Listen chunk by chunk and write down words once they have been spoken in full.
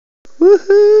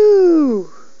Woohoo!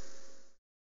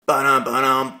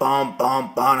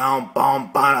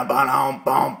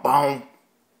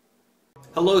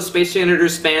 Hello Space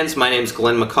Janitors fans, my name's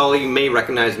Glenn Macaulay. You may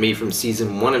recognize me from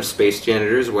Season 1 of Space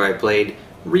Janitors where I played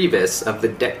Revis of the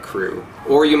deck crew.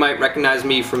 Or you might recognize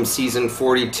me from Season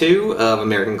 42 of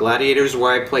American Gladiators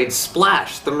where I played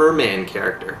Splash, the merman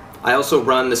character. I also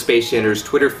run the Space Janitors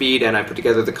Twitter feed and I put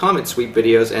together the comment sweep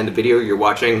videos and the video you're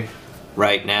watching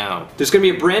right now. There's going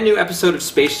to be a brand new episode of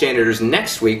Space Janitors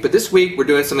next week, but this week we're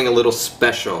doing something a little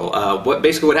special.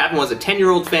 Basically what happened was a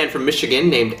 10-year-old fan from Michigan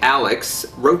named Alex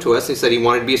wrote to us and said he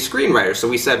wanted to be a screenwriter, so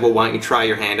we said, well, why don't you try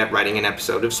your hand at writing an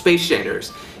episode of Space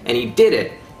Janitors? And he did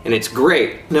it, and it's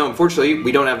great. Now, unfortunately,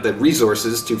 we don't have the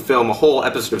resources to film a whole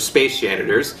episode of Space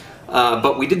Janitors,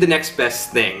 but we did the next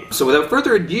best thing. So without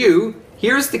further ado,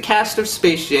 here's the cast of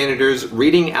Space Janitors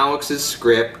reading Alex's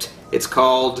script. It's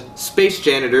called Space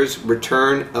Janitors: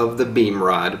 Return of the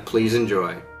Beamrod. Please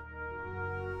enjoy.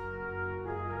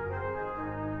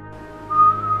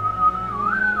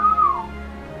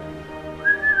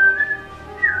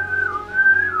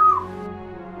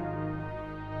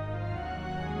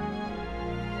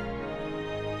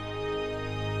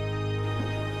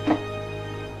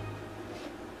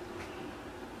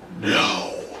 No.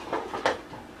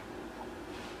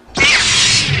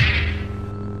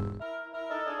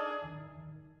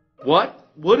 What?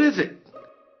 What is it?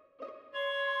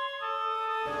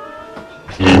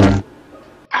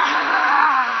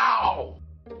 Ow!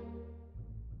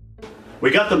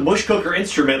 We got the mush cooker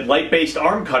instrument, light-based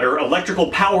arm cutter, electrical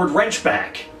powered wrench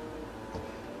back.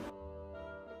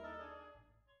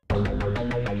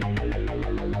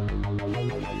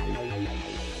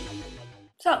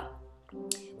 So,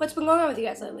 what's been going on with you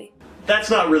guys lately? That's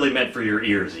not really meant for your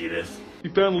ears, Edith. We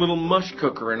found a little mush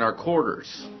cooker in our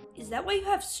quarters. Is that why you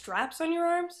have straps on your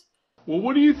arms? Well,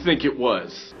 what do you think it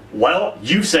was? Well,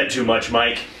 you said too much,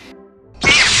 Mike.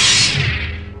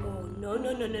 Oh,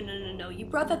 no. You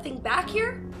brought that thing back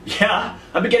here? Yeah,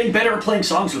 I've been getting better at playing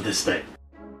songs with this thing.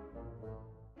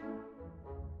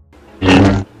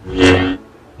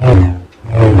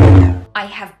 I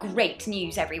have great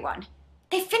news, everyone.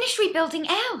 They've finished rebuilding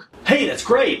L. Hey, that's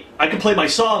great! I can play my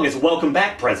song as a welcome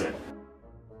back present.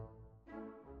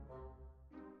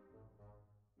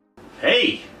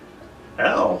 Hey,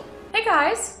 Elle. Hey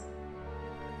guys.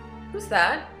 Who's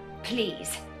that?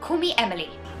 Please, call me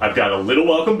Emily. I've got a little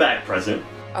welcome back present.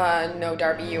 No,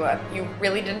 Darby, you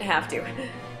really didn't have to.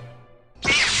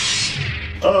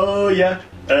 Oh yeah,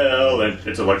 Elle and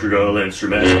its electrical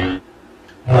instrument.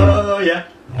 Oh yeah,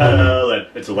 Elle and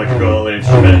its electrical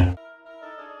instrument.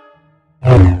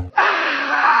 Ow!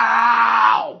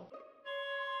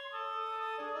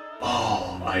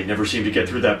 Oh, I never seem to get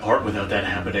through that part without that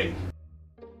happening.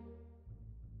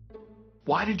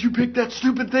 Why did you pick that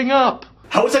stupid thing up?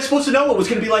 How was I supposed to know what it was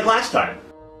going to be like last time?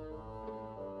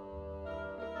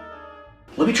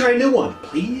 Let me try a new one,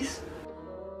 please.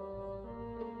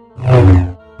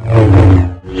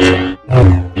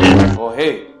 Oh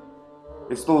hey,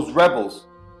 it's those rebels.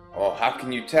 Oh, how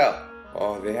can you tell?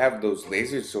 Oh, they have those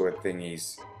laser sword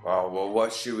thingies. Oh, well,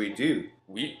 what should we do?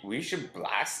 We should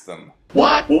blast them.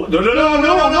 What? Well,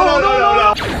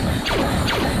 no.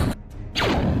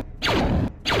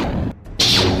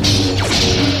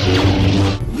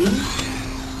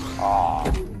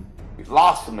 Aw, we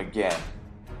lost them again.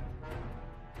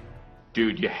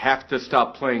 Dude, you have to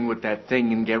stop playing with that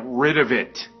thing and get rid of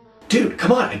it. Dude,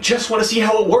 come on, I just want to see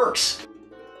how it works.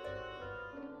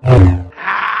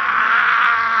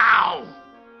 Ow!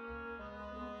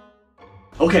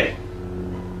 Okay,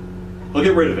 I'll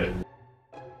get rid of it.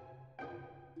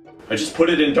 I just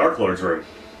put it in Dark Lord's room.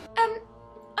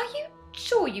 Are you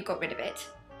sure you got rid of it?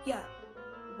 Yeah.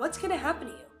 What's gonna happen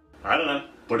to you? I don't know,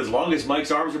 but as long as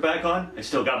Mike's arms are back on, I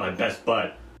still got my best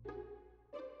butt.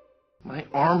 My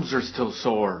arms are still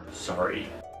sore. Sorry.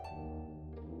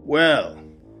 Well,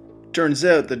 turns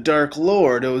out the Dark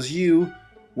Lord owes you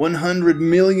 100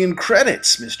 million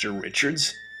credits, Mr.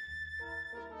 Richards.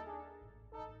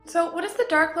 So, what does the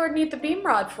Dark Lord need the beam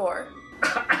rod for?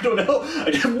 I don't know.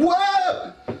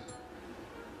 Whoa!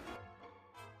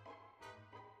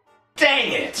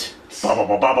 Dang it!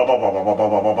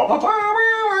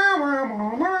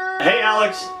 Hey,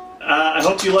 Alex. I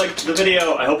hope you liked the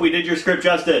video. I hope we did your script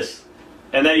justice.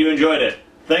 And that you enjoyed it.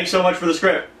 Thanks so much for the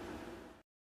script.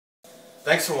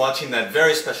 Thanks for watching that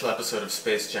very special episode of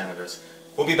Space Janitors.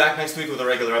 We'll be back next week with a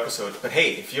regular episode, but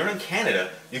hey, if you're in Canada,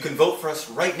 you can vote for us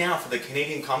right now for the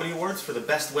Canadian Comedy Awards for the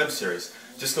best web series.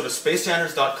 Just go to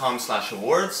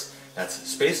spacejanitors.com/awards.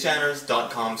 That's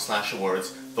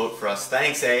spacejanitors.com/awards. Vote for us.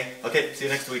 Thanks, eh? Okay, see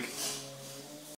you next week.